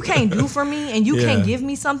 If you can't do for me and you can't give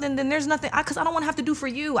me something, then there's nothing, because I don't want to have to do for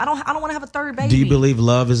you. I don't want to have a third baby. Do you believe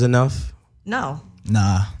love is enough? No.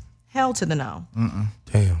 Nah. Hell to the no.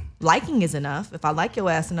 Damn. Liking is enough. If I like your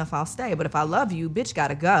ass enough, I'll stay. But if I love you, bitch,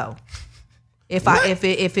 gotta go. If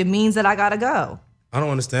it means that I gotta go. I don't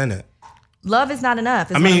understand that. Love is not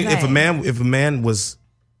enough. I mean, if a man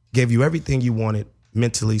gave you everything you wanted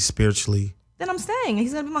mentally, spiritually, then I'm staying.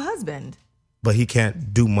 He's gonna be my husband. But he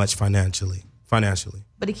can't do much financially.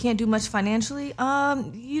 But he can't do much financially.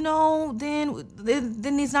 Then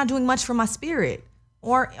he's not doing much for my spirit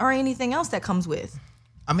or anything else that comes with.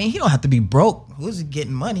 I mean, he don't have to be broke. Who's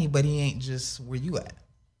getting money, but he ain't just where you at.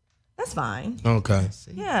 That's fine. Okay.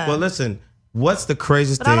 Yeah. Well, listen. What's the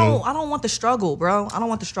craziest thing? I don't want the struggle, bro. I don't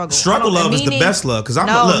want the struggle. Struggle love is the best love. Cause no.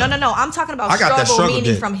 I'm talking about struggle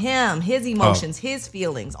meaning from him, his emotions, his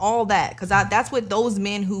feelings, all that. Because that's what those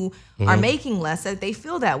men who are making less, that they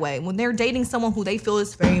feel that way. When they're dating someone who they feel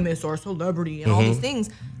is famous or celebrity and all these things,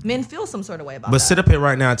 men feel some sort of way about that. But sit up here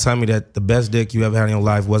right now and tell me that the best dick you ever had in your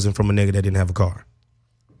life wasn't from a nigga that didn't have a car.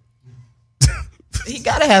 He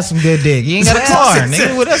gotta have some good dick. He ain't got a car,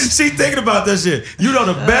 nigga. What else? She thinking about that shit. You know,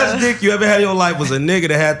 the best dick you ever had in your life was a nigga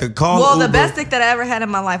that had to call Well, Uber. the best dick that I ever had in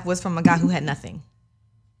my life was from a guy who had nothing.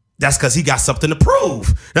 That's because he got something to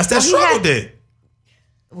prove. That's that struggle dick.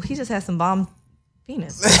 Well, he just had some bomb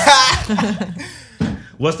penis.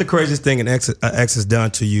 What's the craziest thing an ex has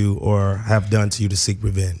done to you or have done to you to seek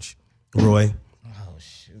revenge? Roy? Oh,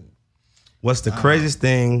 shoot. What's the craziest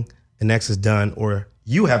thing an ex has done or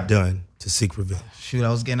you have done to seek revenge? Shoot, I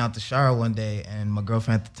was getting out the shower one day and my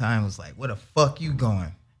girlfriend at the time was like, "Where the fuck you going?"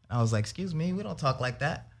 And I was like, "Excuse me, we don't talk like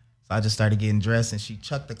that." So I just started getting dressed and she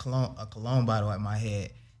chucked a cologne bottle at my head.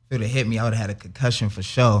 If it would have hit me, I would have had a concussion for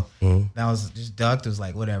sure. And I was just ducked, was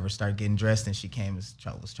like, whatever, started getting dressed and she came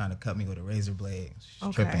and was trying to cut me with a razor blade.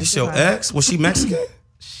 Okay. This your ex? Was she Mexican?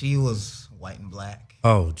 She was white and black.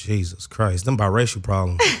 Oh, Jesus Christ. Them biracial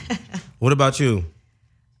problems. What about you?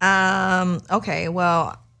 Okay,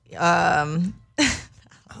 well, I'm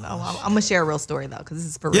gonna share a real story though, because this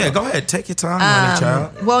is for real. Yeah, go ahead. Take your time, honey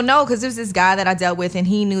child. Well, no, because there's this guy that I dealt with, and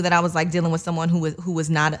he knew that I was like dealing with someone who was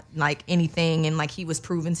not like anything, and like he was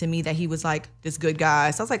proving to me that he was like this good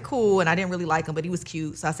guy. So I was like, cool, and I didn't really like him, but he was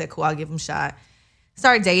cute. So I said, cool, I'll give him a shot.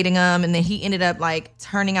 Started dating him, and then he ended up like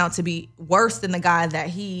turning out to be worse than the guy that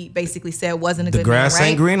he basically said wasn't a good man. The grass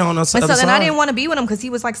ain't green on us. And so then I didn't want to be with him because he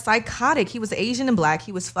was like psychotic. He was Asian and black.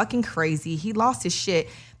 He was fucking crazy. He lost his shit.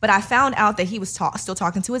 But I found out that he was still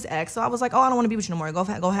talking to his ex. So I was like, oh, I don't want to be with you no more. Go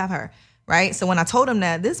have her. Right? So when I told him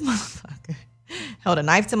that, this motherfucker held a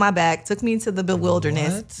knife to my back, took me into the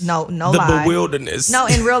bewilderness. What? No lie. The bewilderness. No,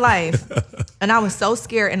 in real life. And I was so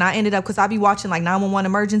scared. And I ended up, because I be watching like 911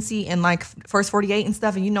 emergency and like First 48 and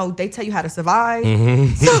stuff. And you know, they tell you how to survive.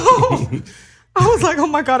 So I was like, oh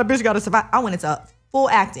my God, a bitch got to survive. I went into full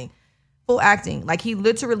acting. Like he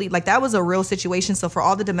literally, like that was a real situation. So for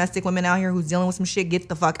all the domestic women out here who's dealing with some shit, get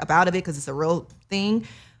the fuck up out of it because it's a real thing.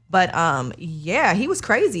 But yeah, he was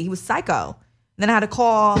crazy. He was psycho. And then I had to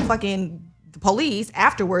call fucking the police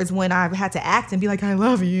afterwards when I had to act and be like, I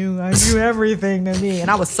love you. I do everything to me. And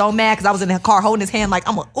I was so mad because I was in the car holding his hand like,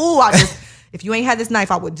 if you ain't had this knife,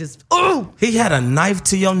 I would just, ooh. He had a knife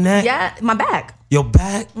to your neck? Yeah, my back. Your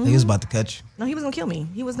back? He was about to cut you. No, he was going to kill me.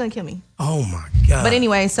 He was going to kill me. Oh my God. But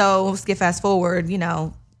anyway, so let's get fast forward, you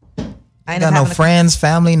know. I Got no friends,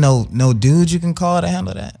 family, no dudes you can call to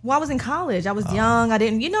handle that? Well, I was in college. I was young. I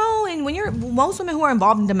didn't, you know, and most women who are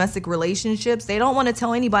involved in domestic relationships, they don't want to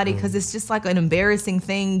tell anybody because it's just like an embarrassing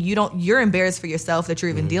thing. You're embarrassed for yourself that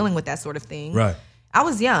you're even dealing with that sort of thing. Right. I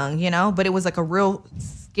was young, you know, but it was like a real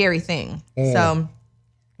scary thing. So.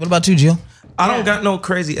 What about you, Jill? I don't got no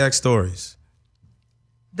crazy ex stories.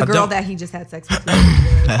 The girl that he just had sex with.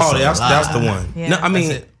 That's the one. Yeah. No, I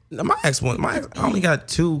mean, my ex, I only got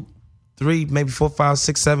 2, 3, maybe 4, 5,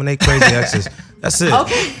 6, 7, 8 crazy exes. That's it.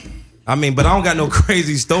 Okay. I mean, but I don't got no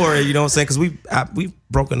crazy story, you know what I'm saying? Because we've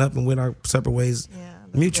broken up and went our separate ways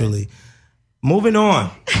mutually. Good. Moving on.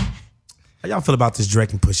 How y'all feel about this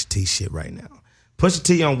Drake and Pusha T shit right now? Pusha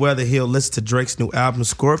T on whether he'll listen to Drake's new album,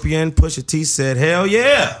 Scorpion. Pusha T said, hell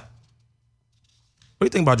yeah. What do you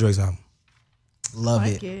think about Drake's album? Love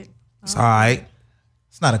it. It's all right.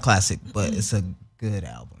 It's not a classic, but it's a good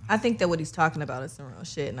album. I think that what he's talking about is some real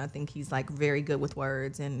shit, and I think he's like very good with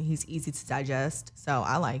words, and he's easy to digest. So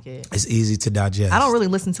I like it. It's easy to digest. I don't really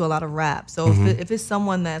listen to a lot of rap, so if it's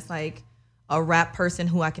someone that's like a rap person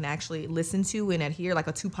who I can actually listen to and adhere, like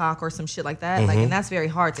a Tupac or some shit like that, like, and that's very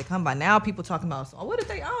hard to come by. Now people talking about, what if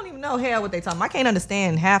they? I don't even know what they talking about. I can't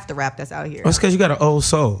understand half the rap that's out here. Well, it's because you got an old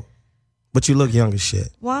soul. But you look young as shit.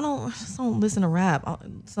 Well, I just don't listen to rap.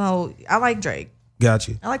 So I like Drake. Got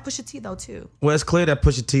you. I like Pusha T though too. Well, it's clear that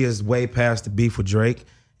Pusha T is way past the beef with Drake.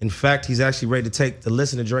 In fact, he's actually ready to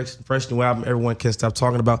listen to Drake's fresh new album, Everyone Can't Stop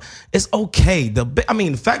Talking About. It's okay. The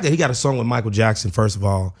fact that he got a song with Michael Jackson, first of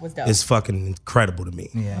all, is fucking incredible to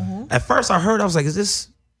me. Yeah. At first I heard, I was like, is this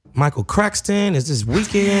Michael Craxton? Is this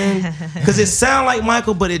Weeknd? Because it sound like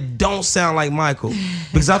Michael, but it don't sound like Michael.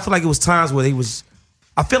 Because I feel like it was times where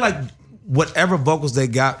I feel like whatever vocals they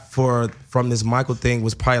got from this Michael thing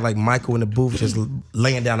was probably like Michael in the booth just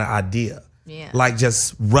laying down an idea. Yeah. Like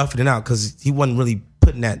just roughing it out because he wasn't really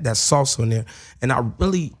putting that salsa in there. And I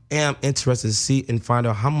really am interested to see and find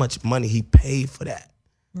out how much money he paid for that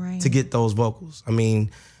to get those vocals. I mean,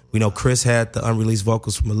 we know Chris had the unreleased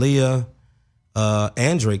vocals from Melyssa,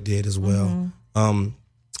 and Drake did as well.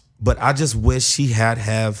 But I just wish she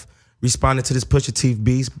have responded to this Pusha T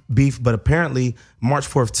beef. But apparently March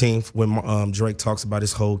 14th, when Drake talks about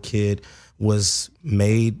his whole kid, was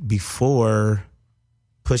made before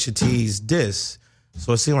Pusha T's diss.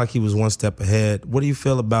 So it seemed like he was one step ahead. What do you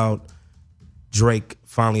feel about Drake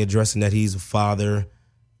finally addressing that he's a father?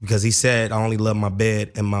 Because he said, I only love my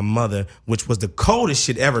bed and my mother, which was the coldest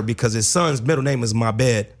shit ever because his son's middle name is My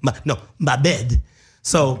Bed. My Bed.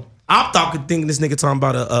 So I'm thinking this nigga talking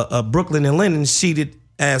about a Brooklyn and Lennon sheeted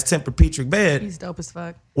ass Tempur-Pedic bed. He's dope as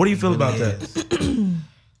fuck. What do you feel about that?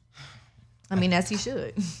 I mean, as he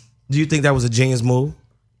should. Do you think that was a genius move?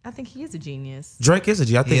 I think he is a genius. Drake is a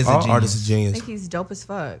genius. I think all artists are genius. I think he's dope as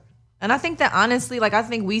fuck. And I think that honestly, like, I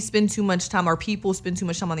think we spend too much time, or people spend too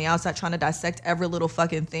much time on the outside trying to dissect every little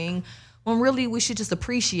fucking thing, when really we should just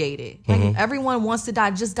appreciate it. Like, everyone wants to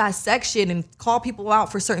just dissect shit and call people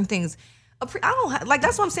out for certain things. I don't like,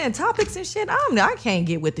 that's what I'm saying. Topics and shit, I can't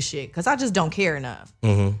get with the shit because I just don't care enough.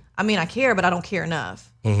 I mean, I care, but I don't care enough.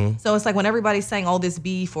 So it's like when everybody's saying all this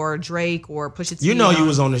beef or Drake or Pusha T. You know you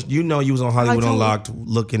was on Hollywood Unlocked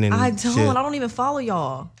looking in. I don't even follow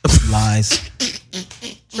y'all. Lies.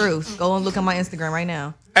 Truth. Go and look at my Instagram right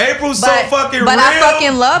now. April's so fucking real. But I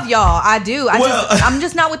fucking love y'all. I do. I'm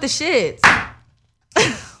just not with the shit.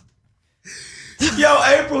 Yo,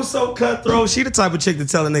 April's so cutthroat. She the type of chick to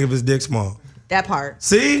tell a nigga if his dick small. That part.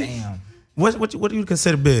 See? Damn. What do you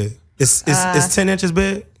consider big? Is 10 inches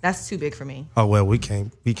big? That's too big for me. Oh well, we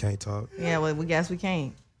can't talk. Yeah, well, we guess we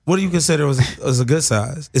can't. What do you consider was a good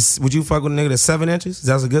size? Would you fuck with a nigga that's 7 inches? Is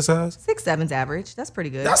that a good size? 6'7's average. That's pretty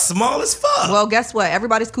good. That's small as fuck. Well, guess what?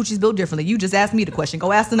 Everybody's coochie's built differently. You just asked me the question.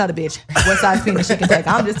 Go ask another bitch what size penis she can take.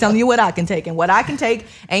 I'm just telling you what I can take, and what I can take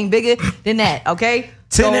ain't bigger than that. Okay?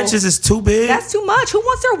 10 inches is too big. That's too much. Who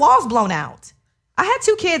wants their walls blown out? I had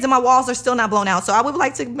 2 kids and my walls are still not blown out, so I would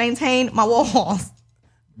like to maintain my walls.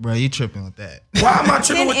 Bro, you tripping with that. Why am I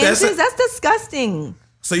tripping with 10 inches? that? That's disgusting.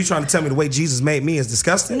 So you trying to tell me the way Jesus made me is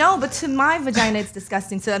disgusting? No, but to my vagina, it's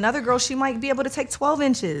disgusting. To another girl, she might be able to take 12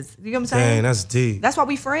 inches. You know what I'm saying? Dang, that's deep. That's why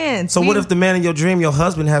we friends. So what if the man in your dream, your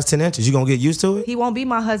husband, has 10 inches? You gonna get used to it? He won't be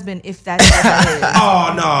my husband if that's what that is.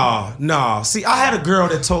 Oh, no. See, I had a girl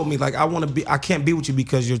that told me, like, I can't be with you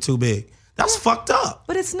because you're too big. That's fucked up.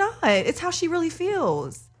 But it's not. It's how she really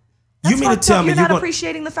feels. You mean to tell me you're not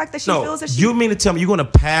appreciating the fact that she feels that she... You mean to tell me you're going to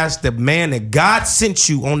pass the man that God sent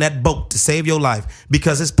you on that boat to save your life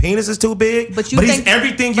because his penis is too big? But he's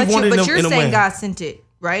everything you wanted in a man. But you're saying God sent it,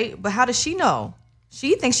 right? But how does she know?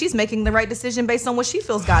 She thinks she's making the right decision based on what she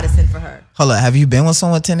feels God has sent for her. Hold up. Have you been with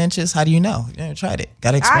someone 10 inches? How do you know? You never tried it.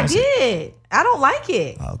 Got to experience it. I did. I don't like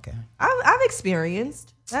it. Oh, okay. I've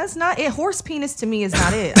experienced. That's not it. Horse penis to me is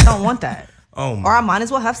not it. I don't want that. Oh my. Or I might as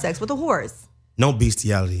well have sex with a horse. No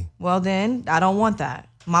bestiality. Well, then I don't want that.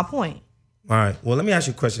 My point. All right. Well, let me ask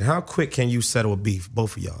you a question. How quick can you settle a beef,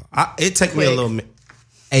 both of y'all? It take me a little minute.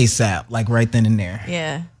 ASAP, like right then and there.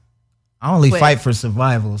 Yeah. I only fight for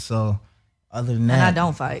survival, so other than that. And I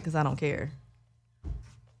don't fight because I don't care.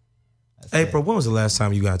 April, when was the last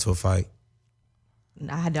time you got into a fight?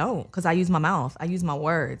 I don't, because I use my mouth. I use my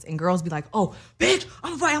words. And girls be like, oh, bitch,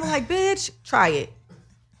 I'm fighting. I'm like, bitch, try it.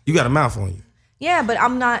 You got a mouth on you. Yeah, but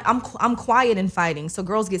I'm not. I'm quiet in fighting, so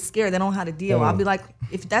girls get scared. They don't know how to deal. I'll be like,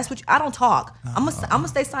 if that's what I don't talk. I'm gonna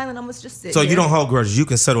stay silent. I'm gonna just sit. So you don't hold grudges. You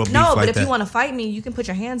can settle a beef like that. No, but if you want to fight me, you can put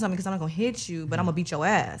your hands on me because I'm not gonna hit you, but I'm gonna beat your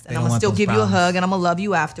ass, and I'm gonna still give you a hug, and I'm gonna love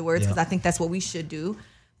you afterwards because I think that's what we should do.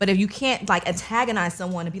 But if you can't like antagonize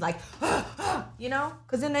someone and be like, you know,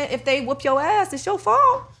 because then if they whoop your ass, it's your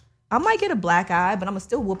fault. I might get a black eye, but I'm gonna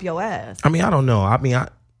still whoop your ass. I mean, I don't know. I mean, I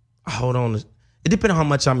hold on. It depends on how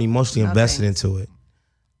much I'm emotionally invested into it.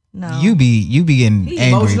 No. You be getting angry,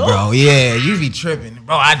 emotional. bro. Yeah, you be tripping,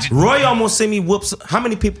 bro. Roy almost seen me whoop. How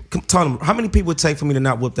many people? Tell him how many people would take for me to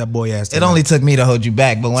not whoop that boy ass? It only took me to hold you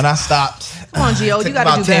back, but when I stopped, come on, Gio, you got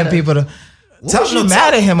to about do 10 better. What was you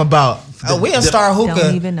mad at him about? We in Star Hookah.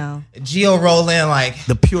 Don't even know. Gio roll in like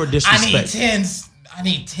the pure disrespect. I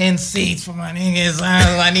need 10 seats for my niggas.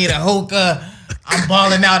 I need a hookah. I'm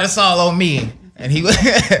balling out. It's all on me. And he was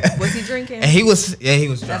he drinking? And he was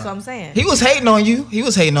drunk. That's what I'm saying. He was hating on you. He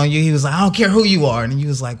was like, I don't care who you are. And you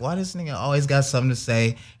was like, why this nigga always got something to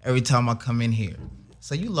say every time I come in here?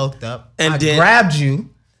 So you loked up. And I grabbed you.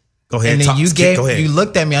 Go ahead. And then you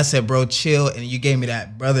looked at me. I said, bro, chill. And you gave me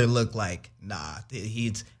that brother look like, nah,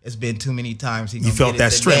 it's been too many times. You felt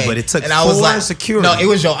that strength, but it took and I was like, security. No, it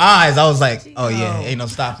was your eyes. I was like, oh yeah, ain't no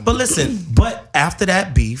stopping. But listen, but after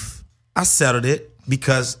that beef, I settled it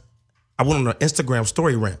because I went on an Instagram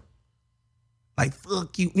story rant. Like,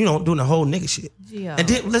 fuck you, doing the whole nigga shit. Gio. And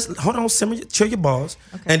then, listen, hold on, chill your balls.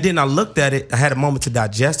 Okay. And then I looked at it, I had a moment to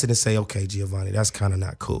digest it and say, okay, Giovanni, that's kind of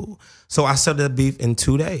not cool. So I settled the beef in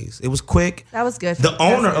 2 days. It was quick. That was good. The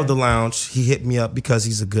owner of the lounge, he hit me up because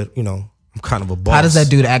he's a good, I'm kind of a boss. How does that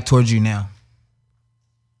dude act towards you now?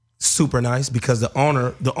 Super nice, because the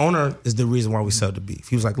owner is the reason why we settled the beef.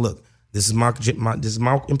 He was like, look, this is my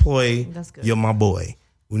employee. That's good. You're my boy.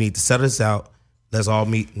 We need to settle this out. Let's all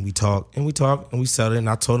meet and we talk and we settled it. And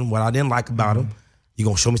I told him what I didn't like about him. You're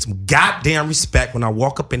going to show me some goddamn respect when I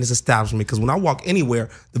walk up in this establishment, because when I walk anywhere,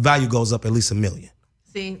 the value goes up at least $1 million.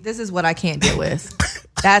 See, this is what I can't deal with.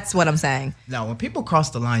 That's what I'm saying. No, when people cross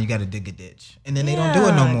the line, you got to dig a ditch. And then they don't do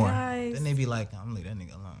it no more. Guys. Then they be like, I'm going to leave that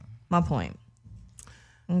nigga alone. My point.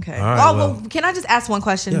 Okay. Right, well, can I just ask one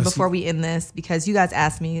question before we end this? Because you guys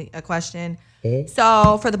asked me a question.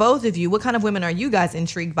 So for the both of you, what kind of women are you guys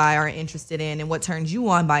intrigued by or interested in, and what turns you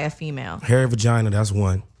on by a female? Hairy vagina, that's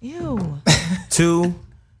one. Ew. 2,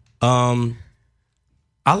 I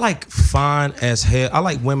like fine as hell. I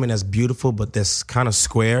like women that's beautiful, but that's kind of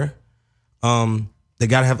square. They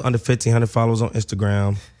gotta have under 1,500 followers on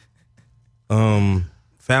Instagram.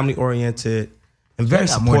 Family oriented and very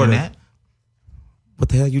supportive. More than that. What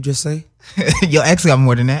the hell you just say? Your ex got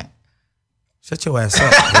more than that. Shut your ass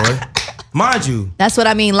up, boy. Mind you. That's what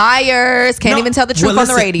I mean. Liars. Can't even tell the truth on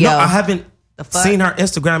the radio. No, I haven't seen her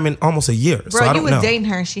Instagram in almost a year. Bro, so I don't you was know. dating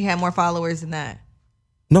her and she had more followers than that.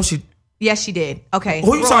 No, she. Yes, she did. Okay.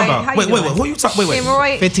 Who you Roy, talking about? Wait. Who you talking? Wait.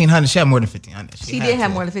 Roy, 1,500. She had more than 1,500. She did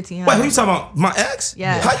have more than 1,500. Wait, who you talking about? My ex?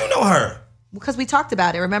 Yeah. How you know her? Because we talked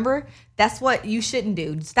about it. Remember? That's what you shouldn't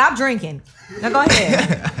do. Stop drinking. Now go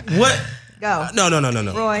ahead. What? Go. No.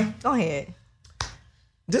 Roy, go ahead.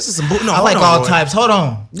 This is some bullshit. No, I like all Roy. types. Hold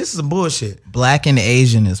on. This is some bullshit. Black and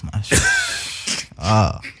Asian is my shit.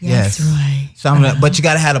 Oh, yes. Right. But you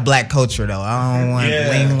got to have a black culture, though. I don't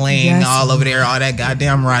want ling all over there, all that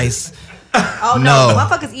goddamn rice. Oh, no.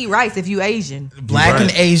 Motherfuckers eat rice if you Asian. Black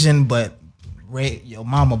and Asian, but your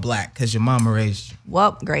mama black because your mama raised you.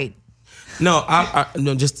 Well, great. No,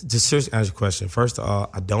 no. Just to seriously answer your question. First of all,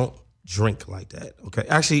 I don't drink like that. Okay,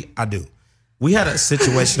 actually, I do. We had a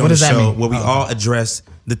situation on the show where we all addressed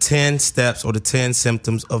the 10 steps or the 10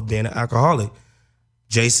 symptoms of being an alcoholic.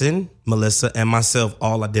 Jason, Melyssa, and myself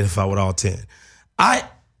all identify with all 10.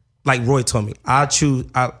 Like Roy told me, I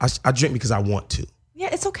drink because I want to. Yeah,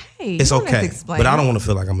 it's okay. It's okay, but I don't want to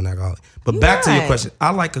feel like I'm an alcoholic. But back to your question,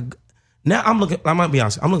 I might be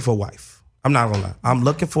honest, I'm looking for a wife. I'm not gonna lie. I'm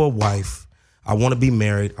looking for a wife. I want to be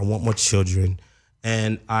married. I want more children.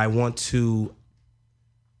 And I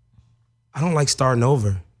don't like starting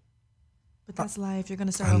over. But that's life. You're going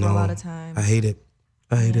to start over a lot of times. I hate it.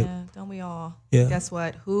 Yeah, don't we all? Yeah. Guess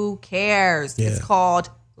what? Who cares? Yeah. It's called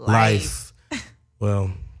life.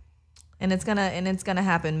 Well. And it's gonna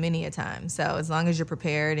happen many a time. So as long as you're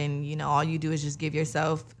prepared and all you do is just give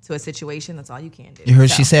yourself to a situation, that's all you can do. You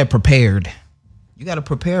heard she said prepared. You got to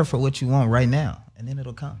prepare for what you want right now, and then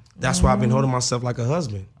it'll come. That's why I've been holding myself like a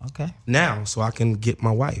husband. Okay. Now, so I can get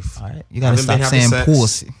my wife. All right. You got to stop saying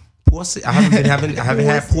pussy. Pussy. I haven't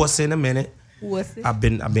had pussy in a minute. Pussy. I've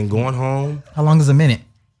been going home. How long is a minute?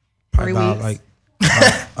 Probably 3 weeks.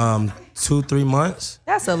 About 2-3 months.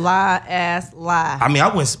 That's a ass lie. I mean,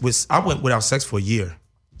 I went without sex for a year.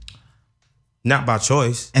 Not by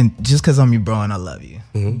choice. And just because I'm your bro and I love you,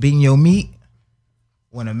 beating your meat.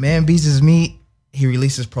 When a man beats his meat, he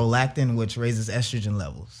releases prolactin, which raises estrogen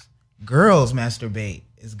levels. Girls masturbate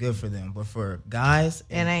is good for them, but for guys,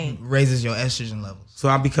 it ain't. Raises your estrogen levels. So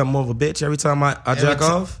I become more of a bitch every time I jack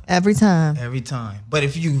off? Every time. Every time. But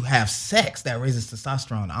if you have sex, that raises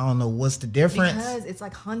testosterone. I don't know what's the difference. Because it's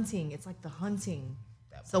like hunting. It's like the hunting.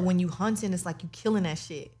 So when you hunting, it's like you killing that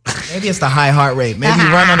shit. Maybe it's the high heart rate. Maybe you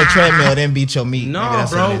run on the treadmill, then beat your meat. No,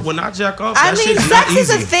 bro. When I jack off, sex is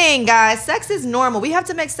a thing, guys. Sex is normal. We have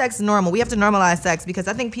to make sex normal. We have to normalize sex because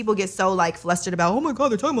I think people get so flustered about, oh my God,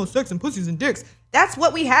 they're talking about sex and pussies and dicks. That's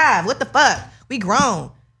what we have. What the fuck? We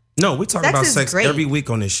grown. No, we talk about sex every week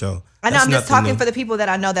on this show. I know. I'm just talking for the people that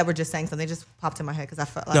I know that were just saying something. They just popped in my head because I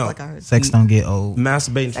felt like I heard. Sex don't get old.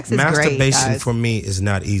 Masturbation for me is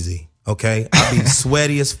not easy. Okay, I be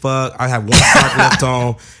sweaty as fuck. I have one sock left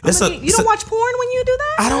on. You don't watch porn when you do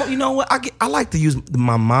that? I don't. You know what? I like to use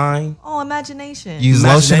my mind. Oh, imagination. Use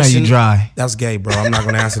lotion or you dry? That's gay, bro. I'm not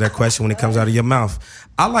gonna answer that question when it comes out of your mouth.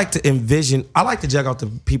 I like to envision. I like to check out the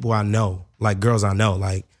people I know, like girls I know.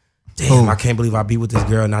 Like, damn, I can't believe I be with this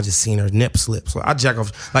girl and I just seen her nip slip. So I jack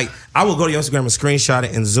off. Like, I will go to your Instagram and screenshot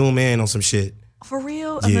it and zoom in on some shit. For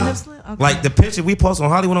real? Yeah. A nip slip? Okay. Like the picture we post on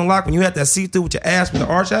Hollywood Unlocked when you had that see through with your ass with the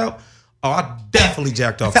arch out. Oh, I definitely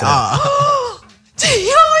jacked off to that.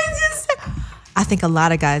 I think a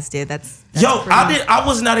lot of guys did. That's I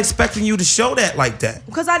was not expecting you to show that like that.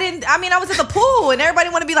 Because I was at the pool and everybody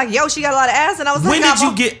want to be like, yo, she got a lot of ass. And I was like, when did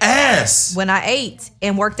you get ass? When I ate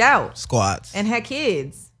and worked out. Squats. And had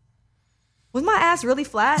kids. Was my ass really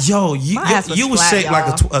flat? Yo, you was shaped like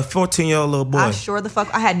a 14-year-old little boy. I sure the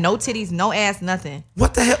fuck. I had no titties, no ass, nothing.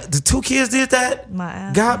 What the hell? The two kids did that? My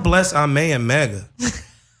ass. God bless Ame and Mega.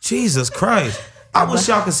 Jesus Christ. I wish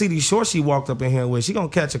y'all could see these shorts she walked up in here with. She gonna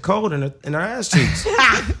catch a cold in her ass cheeks.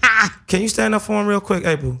 Can you stand up for him real quick,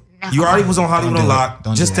 Apryl? You already was on Hollywood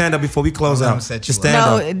Unlocked. Just stand up before we close out. Just stand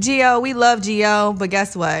up. No, Gio, we love Gio, but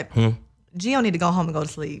guess what? Gio need to go home and go to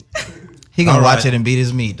sleep. He gonna watch it and beat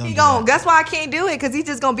his meat. That's why I can't do it, because he's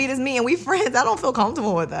just gonna beat his meat and we friends. I don't feel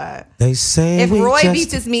comfortable with that. They say if Roy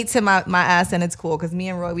beats his meat to my ass, then it's cool, because me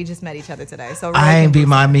and Roy, we just met each other today. So Roy I ain't beat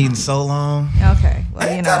my meat in so long. Okay, well,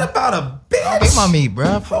 ain't that about a bitch? I'll beat my meat,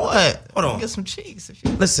 bro. For what? Hold on. Get some cheeks.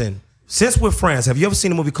 Listen, since we're friends, have you ever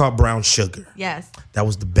seen a movie called Brown Sugar? Yes. That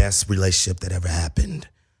was the best relationship that ever happened.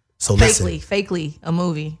 So Fakely, a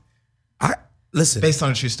movie. Listen. Based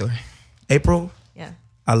on a true story. Apryl. Yeah.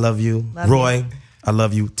 I love you. Roy. I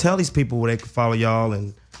love you. Tell these people where they can follow y'all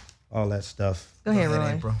and all that stuff. Go ahead,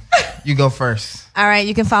 Roy. Apryl. You go first. All right,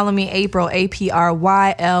 you can follow me, Apryl,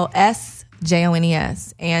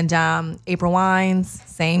 APRYLSJONES. And Apryl Wines,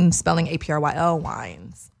 same spelling, APRYL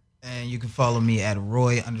Wines. And you can follow me at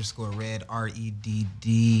Roy_Red,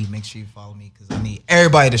 REDD. Make sure you follow me, because I need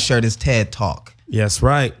everybody to share this TED Talk. Yes,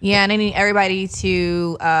 right. Yeah, and I need everybody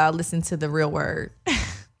to listen to The Real Word.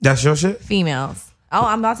 That's your shit? Females. Oh,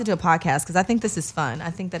 I'm about to do a podcast because I think this is fun. I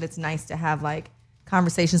think that it's nice to have like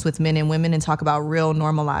conversations with men and women and talk about real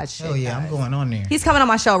normalized shit. Oh yeah, guys. I'm going on there. He's coming on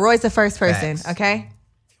my show. Roy's the first person. Facts. Okay.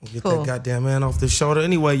 Get that goddamn man off the shoulder.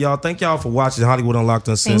 Anyway, y'all, thank y'all for watching Hollywood Unlocked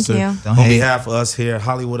Uncensored. Thank you. On behalf of us here at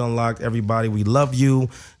Hollywood Unlocked, everybody, we love you.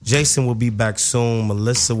 Jason will be back soon.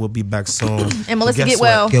 Melyssa will be back soon. And Melyssa, get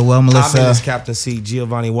well. Get well, Melyssa. I'm in this Captain C,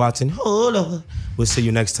 Giovanni watching. We'll see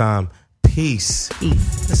you next time. Peace.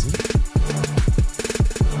 Peace. Listen.